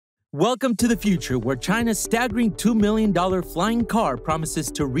Welcome to the future, where China's staggering $2 million flying car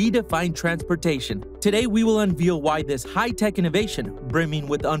promises to redefine transportation. Today, we will unveil why this high-tech innovation, brimming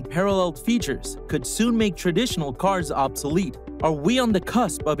with unparalleled features, could soon make traditional cars obsolete. Are we on the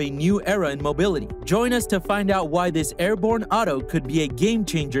cusp of a new era in mobility? Join us to find out why this airborne auto could be a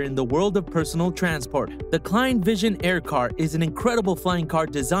game-changer in the world of personal transport. The Klein Vision Air Car is an incredible flying car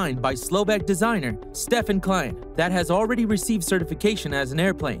designed by Slovak designer Stefan Klein that has already received certification as an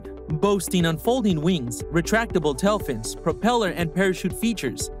airplane. Boasting unfolding wings, retractable tail fins, propeller and parachute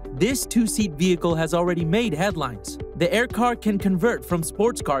features, this two-seat vehicle has already made headlines. The air car can convert from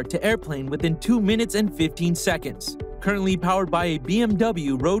sports car to airplane within 2 minutes and 15 seconds. Currently powered by a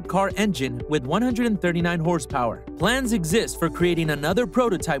BMW road car engine with 139 horsepower. Plans exist for creating another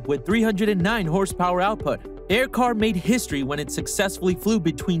prototype with 309 horsepower output. Aircar made history when it successfully flew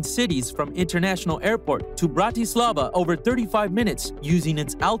between cities from International Airport to Bratislava over 35 minutes using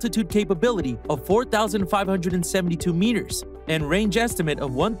its altitude capability of 4,572 meters and range estimate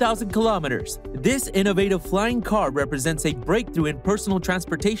of 1,000 kilometers. This innovative flying car represents a breakthrough in personal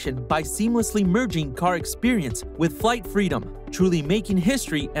transportation by seamlessly merging car experience with flight freedom, truly making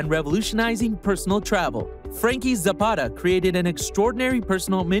history and revolutionizing personal travel. Frankie Zapata created an extraordinary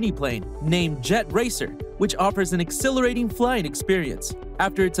personal mini-plane named Jet Racer, which offers an exhilarating flying experience.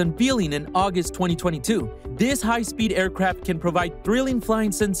 After its unveiling in August 2022, this high-speed aircraft can provide thrilling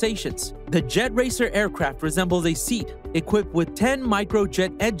flying sensations. The Jet Racer aircraft resembles a seat, equipped with 10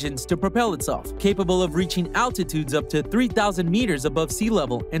 microjet engines to propel itself, capable of reaching altitudes up to 3,000 meters above sea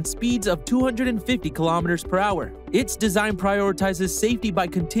level and speeds of 250 kilometers per hour. Its design prioritizes safety by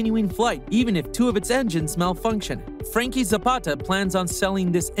continuing flight even if 2 of its engines malfunction. Frankie Zapata plans on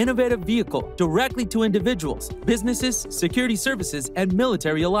selling this innovative vehicle directly to individuals, businesses, security services, and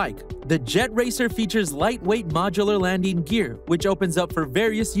military alike. The Jet Racer features lightweight modular landing gear, which opens up for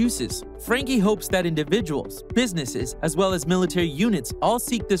various uses. Frankie hopes that individuals, businesses, as well as military units all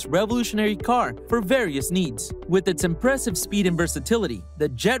seek this revolutionary car for various needs. With its impressive speed and versatility, the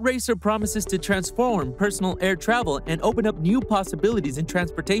Jet Racer promises to transform personal air travel and open up new possibilities in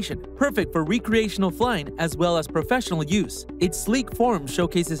transportation, perfect for recreational flying as well as professional use. Its sleek form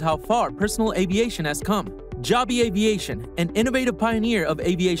showcases how far personal aviation has come. Joby Aviation, an innovative pioneer of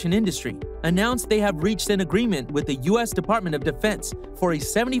aviation industry, announced they have reached an agreement with the U.S. Department of Defense for a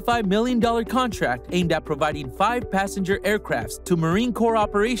 $75 million contract aimed at providing 5 passenger aircrafts to Marine Corps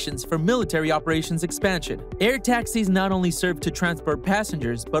operations for military operations expansion. Air taxis not only serve to transport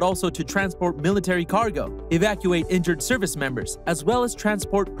passengers, but also to transport military cargo, evacuate injured service members, as well as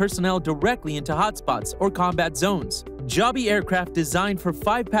transport personnel directly into hotspots or combat zones. Joby aircraft designed for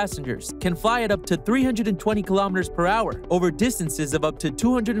 5 passengers can fly at up to 320 kilometers per hour over distances of up to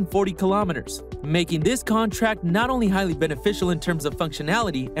 240 kilometers, making this contract not only highly beneficial in terms of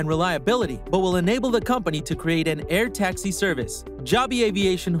functionality and reliability, but will enable the company to create an air taxi service. Joby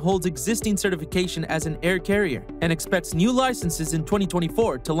Aviation holds existing certification as an air carrier and expects new licenses in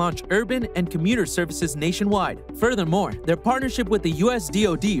 2024 to launch urban and commuter services nationwide. Furthermore, their partnership with the US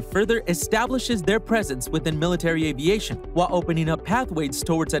DoD further establishes their presence within military aviation while opening up pathways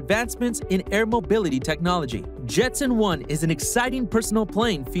towards advancements in air mobility technology. Jetson One is an exciting personal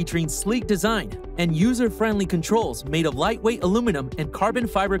plane featuring sleek design and user-friendly controls made of lightweight aluminum and carbon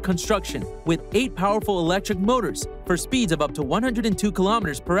fiber construction with 8 powerful electric motors for speeds of up to 102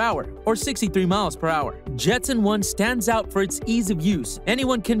 kilometers per hour or 63 miles per hour. Jetson One stands out for its ease of use.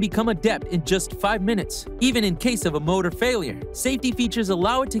 Anyone can become adept in just 5 minutes, even in case of a motor failure. Safety features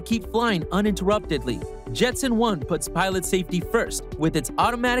allow it to keep flying uninterruptedly. Jetson One puts pilot safety first with its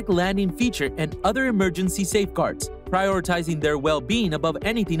automatic landing feature and other emergency safeguards, prioritizing their well-being above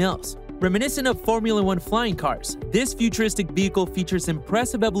anything else. Reminiscent of Formula One flying cars, this futuristic vehicle features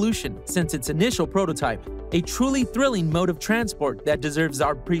impressive evolution since its initial prototype, a truly thrilling mode of transport that deserves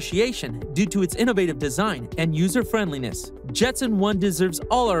our appreciation due to its innovative design and user-friendliness. Jetson One deserves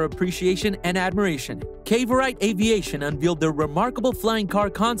all our appreciation and admiration. Keqiang Aviation unveiled their remarkable flying car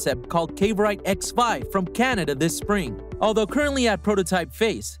concept called Keqiang X5 from Canada this spring. Although currently at prototype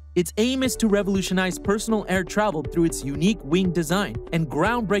phase, its aim is to revolutionize personal air travel through its unique wing design and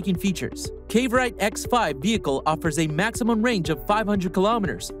groundbreaking features. Keqiang X5 vehicle offers a maximum range of 500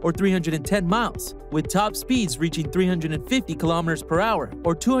 kilometers or 310 miles, with top speeds reaching 350 kilometers per hour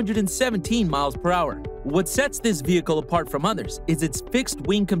or 217 miles per hour. What sets this vehicle apart from others is its fixed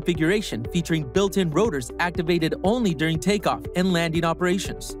wing configuration featuring built-in rotors activated only during takeoff and landing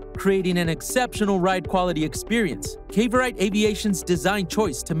operations, creating an exceptional ride quality experience. Keqiang Aviation's design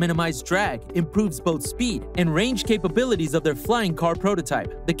choice to minimize drag improves both speed and range capabilities of their flying car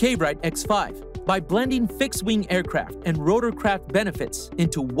prototype, the Keqiang X5. By blending fixed-wing aircraft and rotorcraft benefits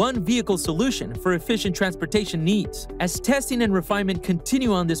into one vehicle solution for efficient transportation needs. As testing and refinement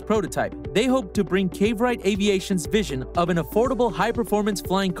continue on this prototype, they hope to bring Cavorite Aviation's vision of an affordable high-performance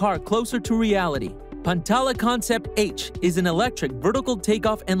flying car closer to reality. Pantala Concept H is an electric vertical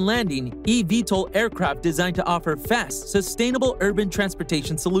takeoff and landing eVTOL aircraft designed to offer fast, sustainable urban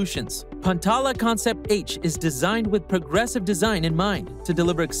transportation solutions. Pantala Concept H is designed with progressive design in mind to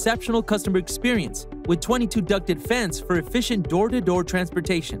deliver exceptional customer experience with 22 ducted fans for efficient door-to-door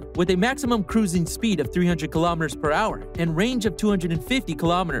transportation. With a maximum cruising speed of 300 km per hour and range of 250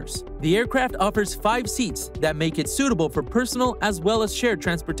 kilometers, the aircraft offers 5 seats that make it suitable for personal as well as shared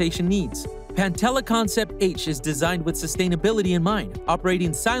transportation needs. Pantala Concept H is designed with sustainability in mind,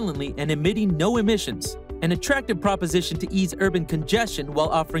 operating silently and emitting no emissions. An attractive proposition to ease urban congestion while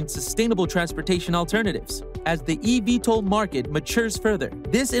offering sustainable transportation alternatives. As the eVTOL market matures further,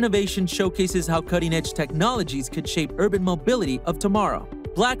 this innovation showcases how cutting-edge technologies could shape urban mobility of tomorrow.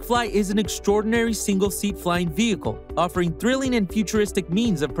 Blackfly is an extraordinary single-seat flying vehicle, offering thrilling and futuristic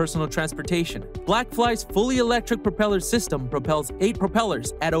means of personal transportation. Blackfly's fully electric propeller system propels 8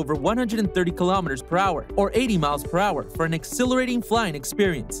 propellers at over 130 km per hour or 80 miles per hour for an exhilarating flying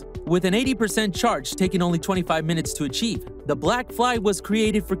experience. With an 80% charge taking only 25 minutes to achieve, the Blackfly was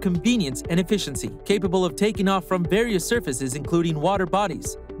created for convenience and efficiency, capable of taking off from various surfaces including water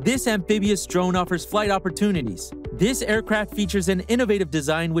bodies. This amphibious drone offers flight opportunities. This aircraft features an innovative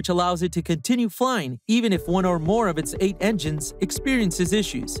design which allows it to continue flying even if one or more of its 8 engines experiences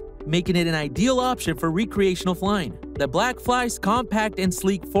issues, making it an ideal option for recreational flying. The Blackfly's compact and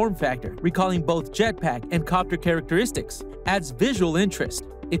sleek form factor, recalling both jetpack and copter characteristics, adds visual interest.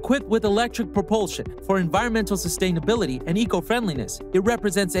 Equipped with electric propulsion for environmental sustainability and eco-friendliness, it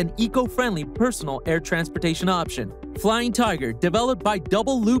represents an eco-friendly personal air transportation option. Flying Tiger, developed by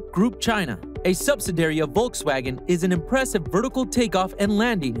Double Loop Group China, a subsidiary of Volkswagen, is an impressive vertical takeoff and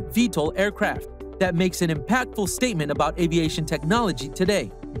landing VTOL aircraft that makes an impactful statement about aviation technology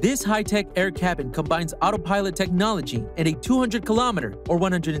today. This high-tech air cabin combines autopilot technology and a 200-kilometer or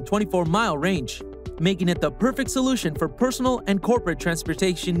 124-mile range, making it the perfect solution for personal and corporate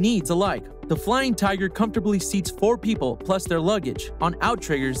transportation needs alike. The Flying Tiger comfortably seats 4 people plus their luggage on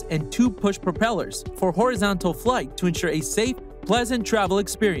outriggers and 2 push propellers for horizontal flight to ensure a safe, pleasant travel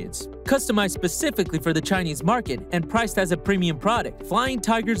experience. Customized specifically for the Chinese market and priced as a premium product, Flying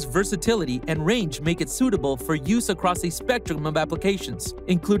Tiger's versatility and range make it suitable for use across a spectrum of applications,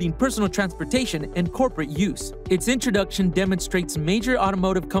 including personal transportation and corporate use. Its introduction demonstrates major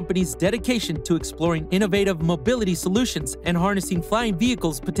automotive companies' dedication to exploring innovative mobility solutions and harnessing flying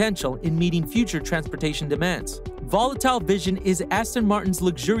vehicles' potential in meeting future transportation demands. Volatile Vision is Aston Martin's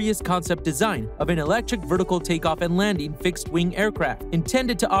luxurious concept design of an electric vertical takeoff and landing fixed-wing aircraft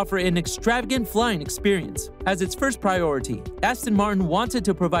intended to offer an extravagant flying experience. As its first priority, Aston Martin wanted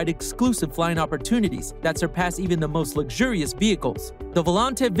to provide exclusive flying opportunities that surpass even the most luxurious vehicles. The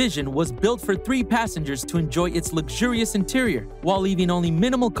Volante Vision was built for 3 passengers to enjoy its luxurious interior while leaving only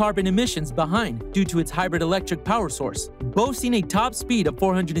minimal carbon emissions behind due to its hybrid electric power source. Boasting a top speed of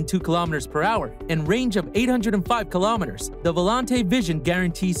 402 km per hour and range of 805 kilometers, the Volante Vision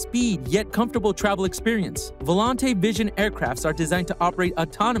guarantees speed yet comfortable travel experience. Volante Vision aircrafts are designed to operate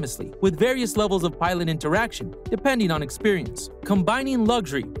autonomously with various levels of pilot interaction depending on experience. Combining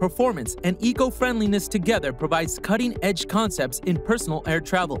luxury, performance, and eco-friendliness together provides cutting-edge concepts in personal air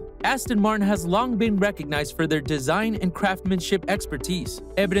travel. Aston Martin has long been recognized for their design and craftsmanship expertise,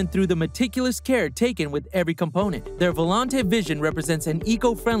 evident through the meticulous care taken with every component. Their Volante Vision represents an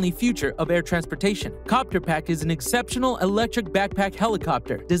eco-friendly future of air transportation. CopterPack is an exceptional electric backpack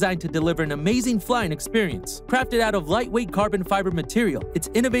helicopter designed to deliver an amazing flying experience. Crafted out of lightweight carbon fiber material, its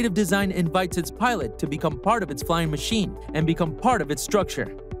innovative design invites its pilot to become part of its flying machine and become part of its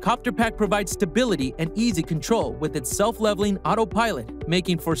structure. CopterPack provides stability and easy control with its self-leveling autopilot,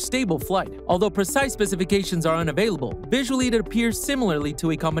 making for stable flight. Although precise specifications are unavailable, visually it appears similarly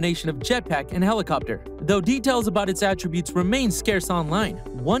to a combination of jetpack and helicopter. Though details about its attributes remain scarce online,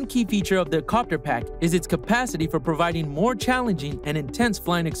 one key feature of the CopterPack is its capacity for providing more challenging and intense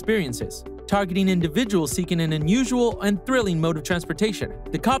flying experiences. Targeting individuals seeking an unusual and thrilling mode of transportation,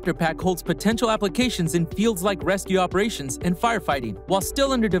 the CopterPack holds potential applications in fields like rescue operations and firefighting. While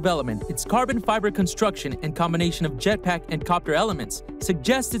still under development, its carbon fiber construction and combination of jetpack and copter elements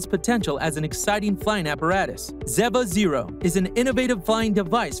suggests its potential as an exciting flying apparatus. Zeva Zero is an innovative flying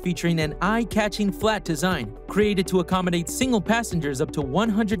device featuring an eye-catching flat design, created to accommodate single passengers up to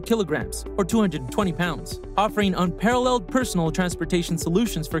 100 kilograms or 220 pounds, offering unparalleled personal transportation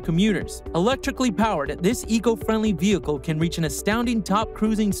solutions for commuters, Electrically powered, this eco-friendly vehicle can reach an astounding top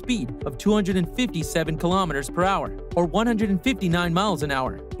cruising speed of 257 kilometers per hour, or 159 miles an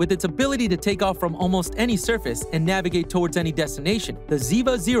hour. With its ability to take off from almost any surface and navigate towards any destination, the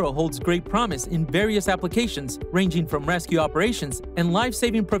Ziva Zero holds great promise in various applications ranging from rescue operations and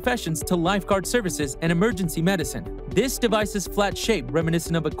life-saving professions to lifeguard services and emergency medicine. This device's flat shape,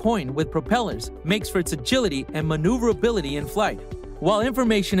 reminiscent of a coin with propellers, makes for its agility and maneuverability in flight. While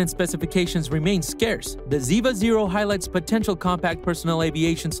information and specifications remain scarce, the Ziva Zero highlights potential compact personal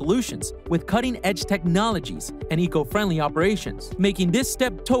aviation solutions with cutting-edge technologies and eco-friendly operations, making this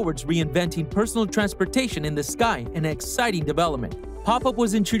step towards reinventing personal transportation in the sky an exciting development. Pop-up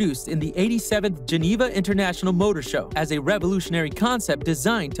was introduced in the 87th Geneva International Motor Show as a revolutionary concept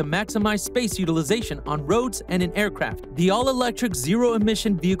designed to maximize space utilization on roads and in aircraft. The all-electric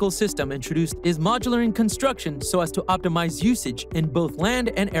zero-emission vehicle system introduced is modular in construction so as to optimize usage in both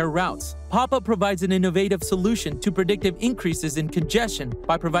land and air routes. Pop-up provides an innovative solution to predictive increases in congestion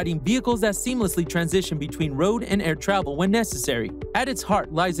by providing vehicles that seamlessly transition between road and air travel when necessary. At its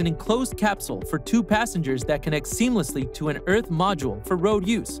heart lies an enclosed capsule for 2 passengers that connect seamlessly to an Earth module for road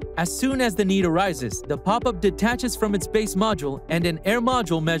use. As soon as the need arises, the Pop-up detaches from its base module and an air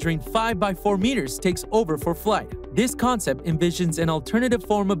module measuring 5 by 4 meters takes over for flight. This concept envisions an alternative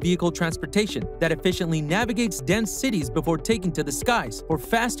form of vehicle transportation that efficiently navigates dense cities before taking to the skies for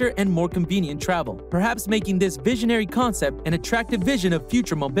faster and more convenient travel, perhaps making this visionary concept an attractive vision of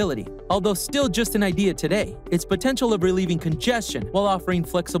future mobility. Although still just an idea today, its potential of relieving congestion while offering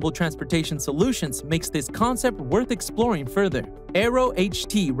flexible transportation solutions makes this concept worth exploring further. Aero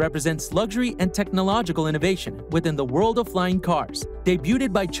HT represents luxury and technological innovation within the world of flying cars.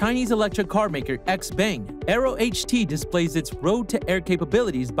 Debuted by Chinese electric car maker Xpeng, Aero HT displays its road-to-air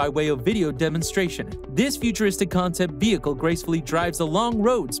capabilities by way of video demonstration. This futuristic concept vehicle gracefully drives along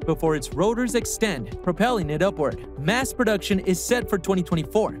roads before its rotors extend, propelling it upward. Mass production is set for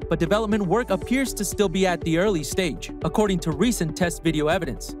 2024, but development work appears to still be at the early stage. According to recent test video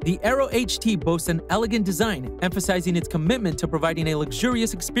evidence, the Aero HT boasts an elegant design, emphasizing its commitment to providing a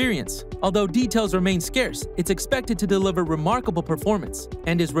luxurious experience. Although details remain scarce, it's expected to deliver remarkable performance,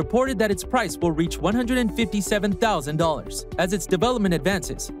 and is reported that its price will reach $157,000. As its development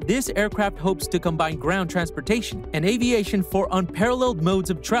advances, this aircraft hopes to combine ground transportation and aviation for unparalleled modes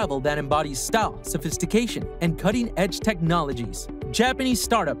of travel that embodies style, sophistication, and cutting-edge technologies. Japanese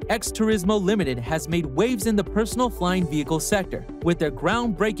startup X Turismo Limited has made waves in the personal flying vehicle sector with their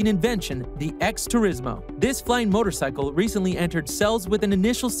groundbreaking invention, the X Turismo. This flying motorcycle recently entered sales with an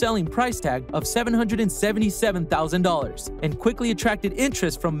initial selling price tag of $777,000 and quickly attracted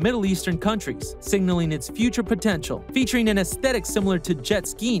interest from Middle Eastern countries, signaling its future potential. Featuring an aesthetic similar to jet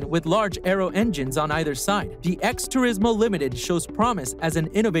skiing with large aero engines on either side, the X Turismo Limited shows promise as an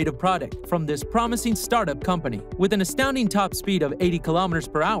innovative product from this promising startup company. With an astounding top speed of 80 kilometers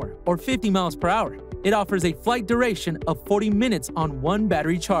per hour or 50 miles per hour, it offers a flight duration of 40 minutes on one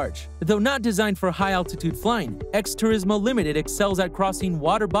battery charge. Though not designed for high-altitude flying, X Turismo Limited excels at crossing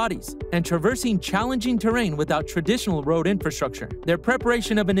water bodies and traversing challenging terrain without traditional road infrastructure. Their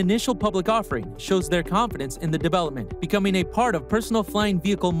preparation of an initial public offering shows their confidence in the development. Becoming a part of personal flying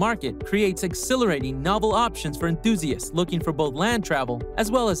vehicle market creates exhilarating novel options for enthusiasts looking for both land travel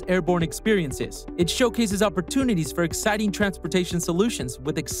as well as airborne experiences. It showcases opportunities for exciting transportation solutions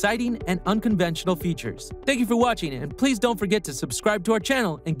with exciting and unconventional features. Thank you for watching, and please don't forget to subscribe to our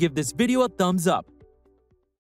channel and give this video a thumbs up.